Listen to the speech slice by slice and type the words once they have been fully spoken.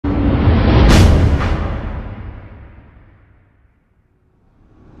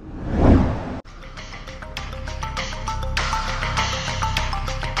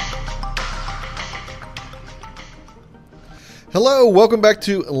Hello, welcome back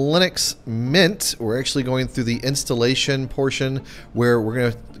to Linux Mint. We're actually going through the installation portion where we're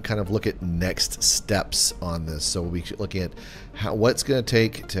going to kind of look at next steps on this. So we'll be looking at what it's going to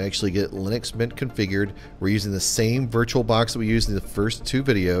take to actually get Linux Mint configured. We're using the same virtual box that we used in the first two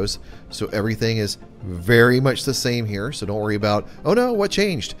videos. So everything is very much the same here. So don't worry about, oh no, what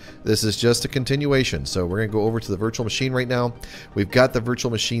changed? This is just a continuation. So we're going to go over to the virtual machine right now. We've got the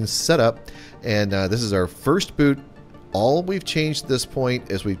virtual machine set up, and this is our first boot. All we've changed at this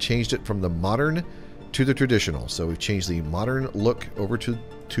point is we've changed it from the modern to the traditional. So we've changed the modern look over to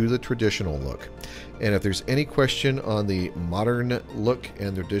the traditional look. And if there's any question on the modern look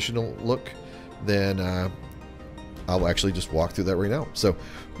and the traditional look, then I'll actually just walk through that right now. So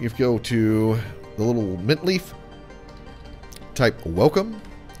you go to the little mint leaf, type welcome,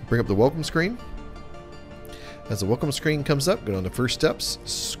 bring up the welcome screen. As the welcome screen comes up, go down to first steps,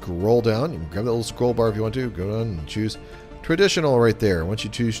 scroll down. You can grab that little scroll bar if you want to. Go down and choose traditional right there. Once you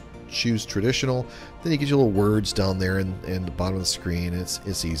choose traditional, then you get your little words down there in the bottom of the screen.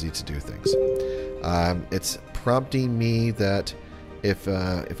 It's easy to do things. It's prompting me that if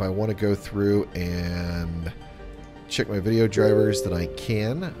I want to go through and check my video drivers, that I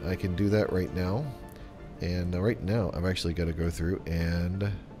can do that right now. And right now, I've actually got to go through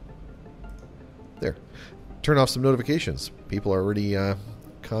and there. Turn off some notifications. People are already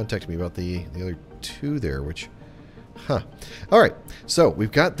contacting me about the other two there, which, All right, so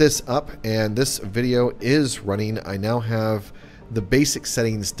we've got this up, and this video is running. I now have the basic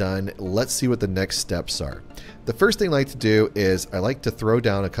settings done. Let's see what the next steps are. The first thing I like to do is I like to throw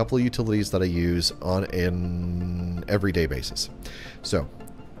down a couple of utilities that I use on an everyday basis. So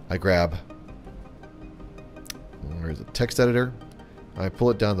I grab, where's the text editor? I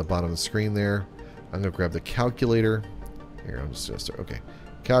pull it down the bottom of the screen there. I'm going to grab the calculator. Here, I'm just going to start. Okay.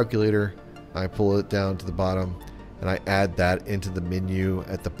 Calculator. I pull it down to the bottom, and I add that into the menu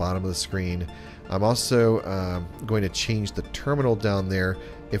at the bottom of the screen. I'm also going to change the terminal down there.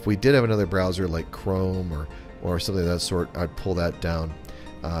 If we did have another browser like Chrome or something of that sort, I'd pull that down.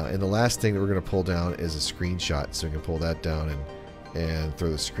 And the last thing that we're going to pull down is a screenshot. So we can pull that down and throw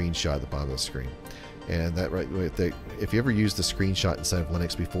the screenshot at the bottom of the screen. And that if you ever used the screenshot inside of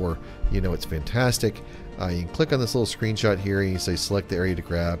Linux before, you know it's fantastic. You can click on this little screenshot here, and you say select the area to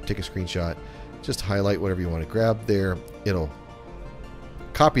grab, take a screenshot, just highlight whatever you want to grab there. It'll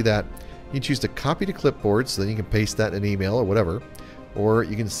copy that. You can choose to copy to clipboard, so then you can paste that in an email or whatever, or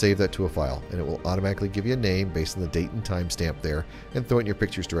you can save that to a file, and it will automatically give you a name based on the date and time stamp there, and throw it in your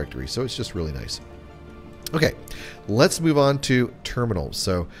pictures directory. So it's just really nice. Okay, let's move on to terminals.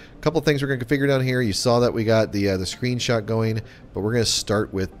 So a couple things we're going to configure down here. You saw that we got the screenshot going, but we're going to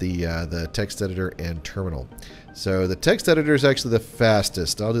start with the text editor and terminal. So the text editor is actually the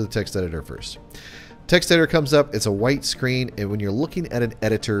fastest. I'll do the text editor first. Text editor comes up. It's a white screen, and when you're looking at an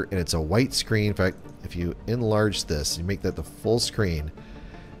editor and it's a white screen, in fact, if you enlarge this, you make that the full screen.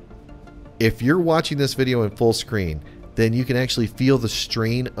 If you're watching this video in full screen, then you can actually feel the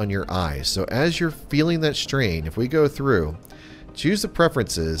strain on your eyes. So as you're feeling that strain, if we go through, choose the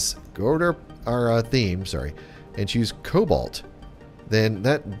preferences, go over to our theme, and choose Cobalt, then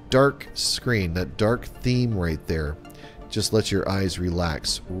that dark screen, that dark theme right there, just lets your eyes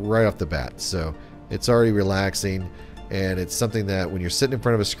relax right off the bat. So it's already relaxing, and it's something that when you're sitting in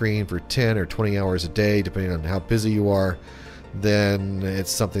front of a screen for 10 or 20 hours a day, depending on how busy you are, then it's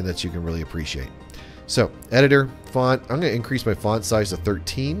something that you can really appreciate. So, editor, font, I'm going to increase my font size to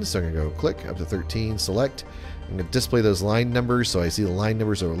 13, so I'm going to go click up to 13, select. I'm going to display those line numbers, so I see the line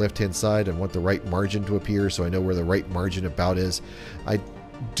numbers on the left-hand side. I want the right margin to appear, so I know where the right margin about is. I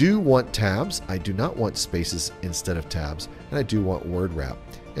do want tabs. I do not want spaces instead of tabs, and I do want word wrap,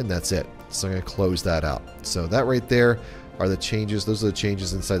 and that's it. So I'm going to close that out. So that right there are the changes. Those are the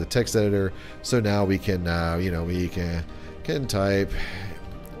changes inside the text editor. So now we can, we can type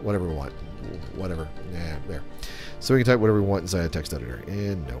whatever we want. Whatever. Yeah, there. So we can type whatever we want inside a text editor.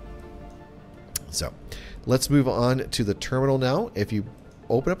 And no. So let's move on to the terminal now. If you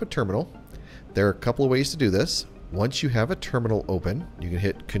open up a terminal, there are a couple of ways to do this. Once you have a terminal open, you can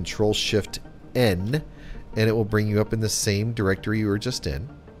hit Control-Shift-N, and it will bring you up in the same directory you were just in.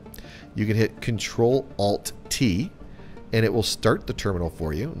 You can hit Control-Alt-T, and it will start the terminal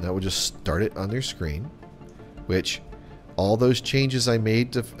for you. And that will just start it on your screen, which all those changes I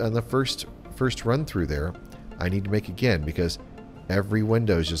made on the first run through there, I need to make again, because every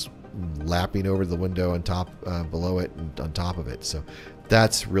window is just lapping over the window on top, below it, and on top of it. So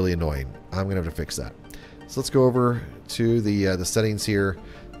that's really annoying. I'm gonna have to fix that. So let's go over to the settings here.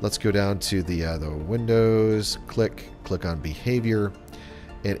 Let's go down to the Windows. Click on Behavior,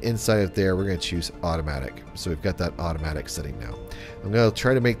 And inside of there, we're going to choose automatic. So we've got that automatic setting now. I'm going to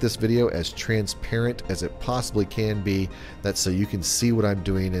try to make this video as transparent as it possibly can be. That's so you can see what I'm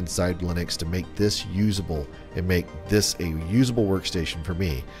doing inside Linux to make this usable and make this a usable workstation for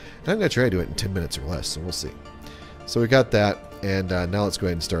me. And I'm going to try to do it in 10 minutes or less, so we'll see. So we got that, and now let's go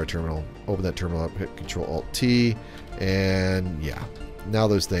ahead and start a terminal. Open that terminal up, hit Control-Alt-T, and yeah, now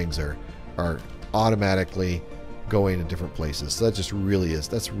those things are automatically going in different places. So that just really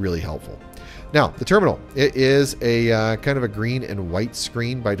that's really helpful. Now, the terminal, it is a kind of a green and white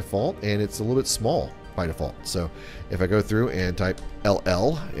screen by default, and it's a little bit small by default. So if I go through and type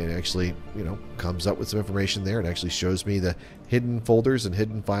LL, it actually, you know, comes up with some information there. It actually shows me the hidden folders and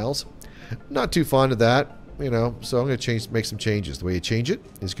hidden files. Not too fond of that, you know, so I'm going to make some changes. The way you change it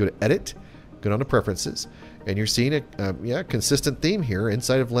is go to Edit, go down to Preferences, and you're seeing a consistent theme here.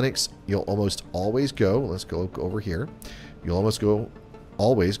 Inside of Linux, you'll almost always go, let's go over here, you'll always go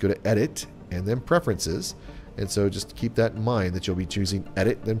to Edit and then Preferences. And so just keep that in mind that you'll be choosing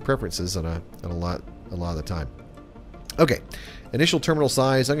Edit then Preferences on a lot of the time. Okay, initial terminal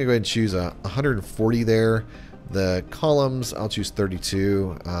size, I'm going to go ahead and choose 140 there. The columns, I'll choose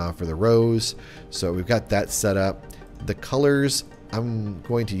 32 for the rows. So we've got that set up. The colors, I'm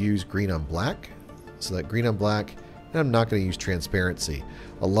going to use green on black. So that green on black, and I'm not going to use transparency.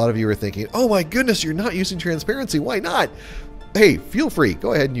 A lot of you are thinking, oh my goodness, you're not using transparency. Why not? Hey, feel free.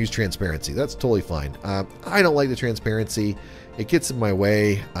 Go ahead and use transparency. That's totally fine. I don't like the transparency. It gets in my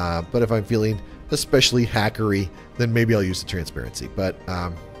way. But if I'm feeling especially hackery, then maybe I'll use the transparency. But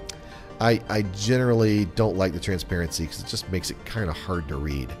I generally don't like the transparency because it just makes it kind of hard to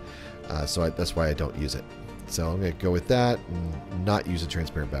read. So that's why I don't use it. So I'm going to go with that and not use a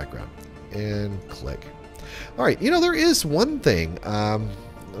transparent background. And click. All right, you know, there is one thing. I'll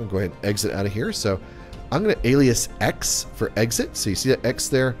go ahead and exit out of here. So I'm going to alias X for exit. So you see that X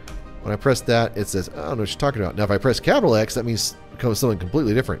there? When I press that, it says, I don't know what you're talking about. Now, if I press capital X, that means it becomes something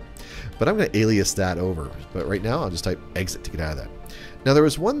completely different. But I'm going to alias that over. But right now, I'll just type exit to get out of that. Now, there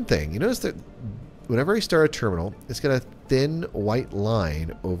was one thing. You notice that whenever I start a terminal, it's got a thin white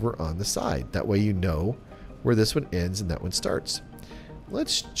line over on the side. That way you know where this one ends and that one starts.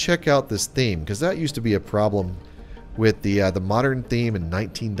 Let's check out this theme, because that used to be a problem with the modern theme in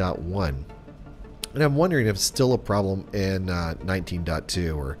 19.1. And I'm wondering if it's still a problem in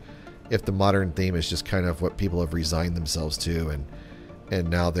 19.2, or if the modern theme is just kind of what people have resigned themselves to, and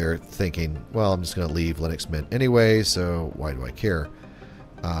now they're thinking, well, I'm just going to leave Linux Mint anyway, so why do I care?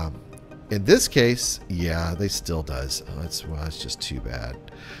 In this case, yeah, they still does. Oh, it's just too bad.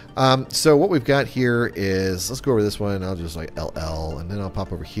 So what we've got here is, let's go over this one. I'll just like LL, and then I'll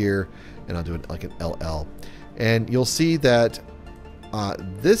pop over here, and I'll do it like an LL. And you'll see that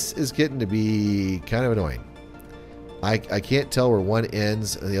this is getting to be kind of annoying. I can't tell where one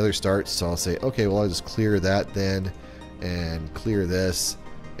ends and the other starts, so I'll say, okay, well, I'll just clear that then, and clear this.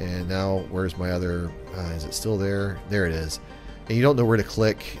 And now, where's my other, is it still there? There it is. And you don't know where to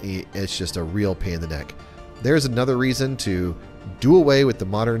click. It's just a real pain in the neck. There's another reason to do away with the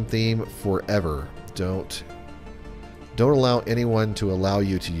modern theme forever. Don't allow anyone to allow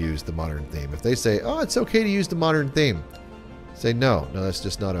you to use the modern theme. If they say, oh, it's okay to use the modern theme, say, no, that's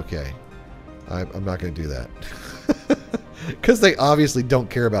just not okay. I'm not going to do that. Because they obviously don't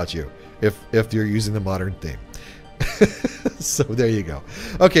care about you if you're using the modern theme. So there you go.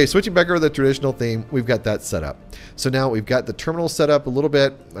 Okay, switching back over to the traditional theme, we've got that set up. So now we've got the terminal set up a little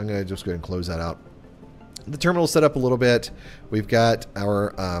bit. I'm going to just go ahead and close that out. The terminal set up a little bit. We've got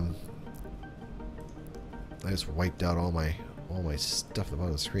our I just wiped out all my stuff at the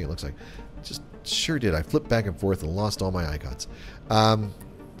bottom of the screen. It looks like just sure did. I flipped back and forth and lost all my icons.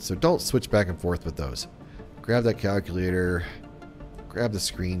 So don't switch back and forth with those. Grab that calculator, grab the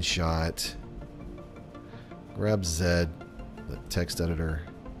screenshot, grab Z, the text editor,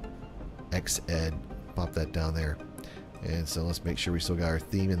 Xed, pop that down there. And so let's make sure we still got our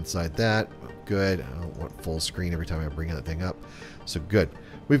theme inside that. Good. I don't want full screen every time I bring that thing up. So good.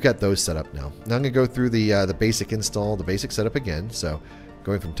 We've got those set up now. Now I'm going to go through the basic install, the basic setup again. So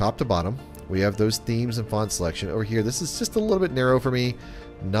going from top to bottom, we have those themes and font selection. Over here, this is just a little bit narrow for me.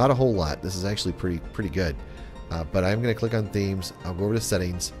 Not a whole lot. This is actually pretty good. But I'm going to click on themes. I'll go over to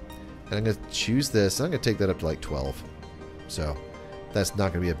settings. And I'm going to choose this. I'm going to take that up to like 12. So that's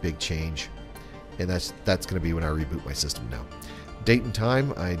not going to be a big change. And that's going to be when I reboot my system now. Date and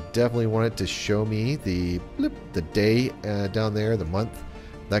time, I definitely want it to show me the day down there, the month,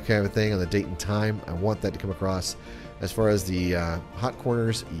 that kind of a thing on the date and time. I want that to come across. As far as the hot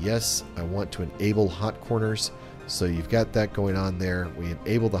corners, yes, I want to enable hot corners. So you've got that going on there. We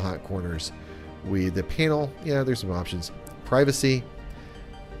enable the hot corners. The panel, yeah, there's some options. Privacy,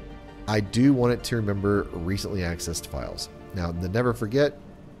 I do want it to remember recently accessed files. Now, the never forget,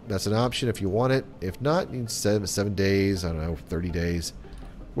 that's an option if you want it. If not, you can set 7 days, I don't know, 30 days,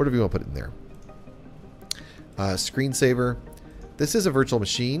 whatever you want to put it in there. Screensaver. This is a virtual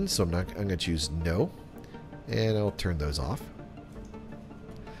machine, so I'm going to choose no. And I'll turn those off.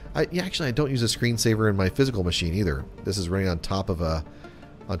 Actually, I don't use a screensaver in my physical machine either. This is running on top of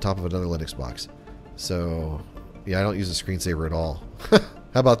another Linux box. So, yeah, I don't use a screensaver at all.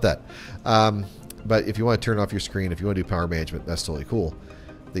 How about that? But if you want to turn off your screen, if you want to do power management, that's totally cool.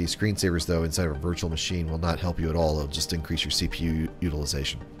 The screensavers, though, inside of a virtual machine will not help you at all. It'll just increase your CPU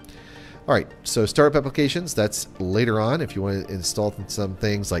utilization. All right, so startup applications, that's later on. If you want to install some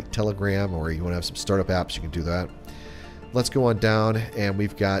things like Telegram or you want to have some startup apps, you can do that. Let's go on down, and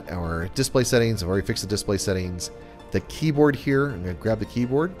we've got our display settings. I've already fixed the display settings. The keyboard here, I'm going to grab the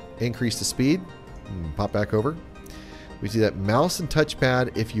keyboard, increase the speed, and pop back over. We see that mouse and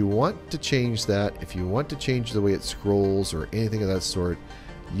touchpad. If you want to change that, if you want to change the way it scrolls or anything of that sort,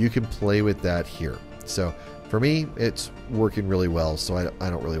 you can play with that here. So for me, it's working really well, so I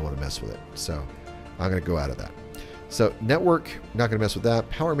don't really want to mess with it. So I'm going to go out of that. So network, not going to mess with that.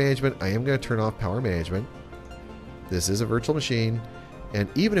 Power management, I am going to turn off power management. This is a virtual machine, and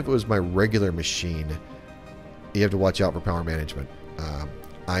even if it was my regular machine, you have to watch out for power management.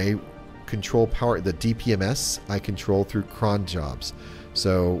 I control the DPMS, I control through cron jobs.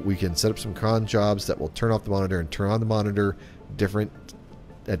 So we can set up some cron jobs that will turn off the monitor and turn on the monitor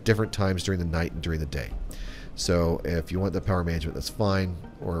at different times during the night and during the day. So if you want the power management, that's fine,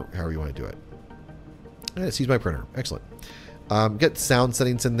 or however you want to do it. And it sees my printer. Excellent. Get sound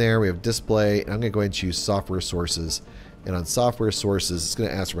settings in there. We have display. And I'm going to go ahead and choose software sources. And on software sources, it's going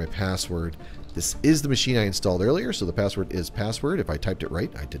to ask for my password. This is the machine I installed earlier, so the password is password. If I typed it right,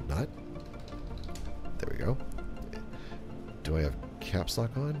 I did not. There we go. Do I have caps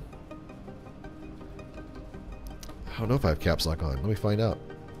lock on? I don't know if I have caps lock on. Let me find out.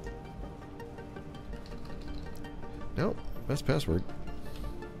 Nope, that's password.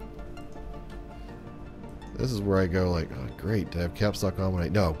 This is where I go like, oh, great, to have caps lock on when I...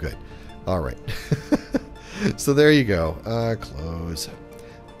 No, good. All right. So there you go. Close.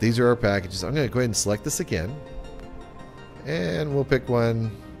 These are our packages. I'm going to go ahead and select this again. And we'll pick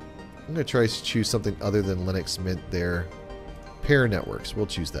one. I'm going to try to choose something other than Linux Mint there. Pair networks. We'll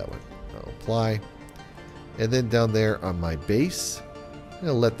choose that one. I'll apply. And then down there on my base, I'm going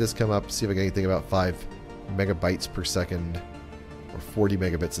to let this come up, see if I get anything about 5 megabytes per second. Or 40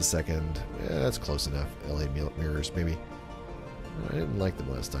 megabits a second. Yeah, that's close enough. LA mirrors, maybe. I didn't like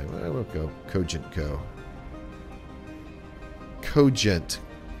them last time. I will go Cogent Co. Cogent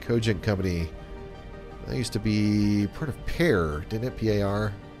Company. That used to be part of Pair, didn't it?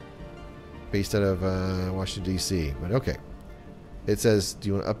 PAR. Based out of Washington, D.C. But okay. It says, do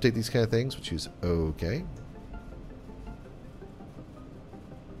you want to update these kind of things? We'll choose OK.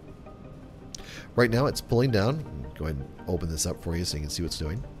 Right now it's pulling down. Go ahead and open this up for you so you can see what's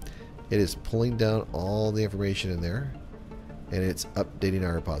doing. It is pulling down all the information in there, and it's updating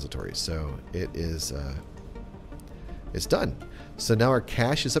our repository. So it is it's done. So now our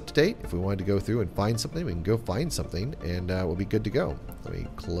cache is up to date. If we wanted to go through and find something, we can go find something, and we'll be good to go. Let me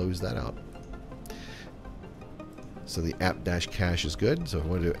close that out. So the app-cache is good. So if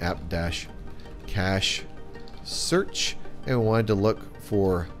we want to do app-cache search, and we wanted to look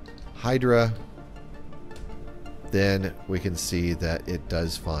for Hydra, then we can see that it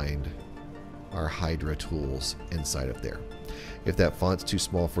does find our Hydra tools inside of there. If that font's too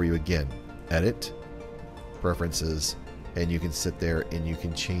small for you, again, edit, preferences, and you can sit there and you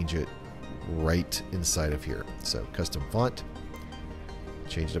can change it right inside of here. So custom font,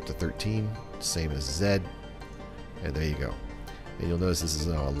 change it up to 13, same as Z, and there you go. And you'll notice this is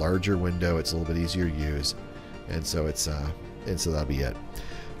now a larger window. It's a little bit easier to use, and so that'll be it.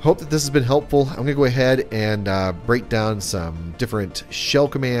 Hope that this has been helpful. I'm going to go ahead and break down some different shell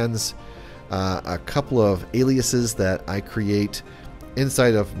commands, a couple of aliases that I create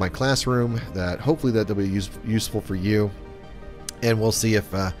inside of my classroom that hopefully that will be useful for you. And we'll see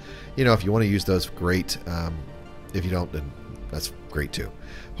if, if you want to use those, great. If you don't, then that's great too.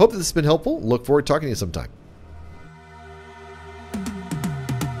 Hope that this has been helpful. Look forward to talking to you sometime.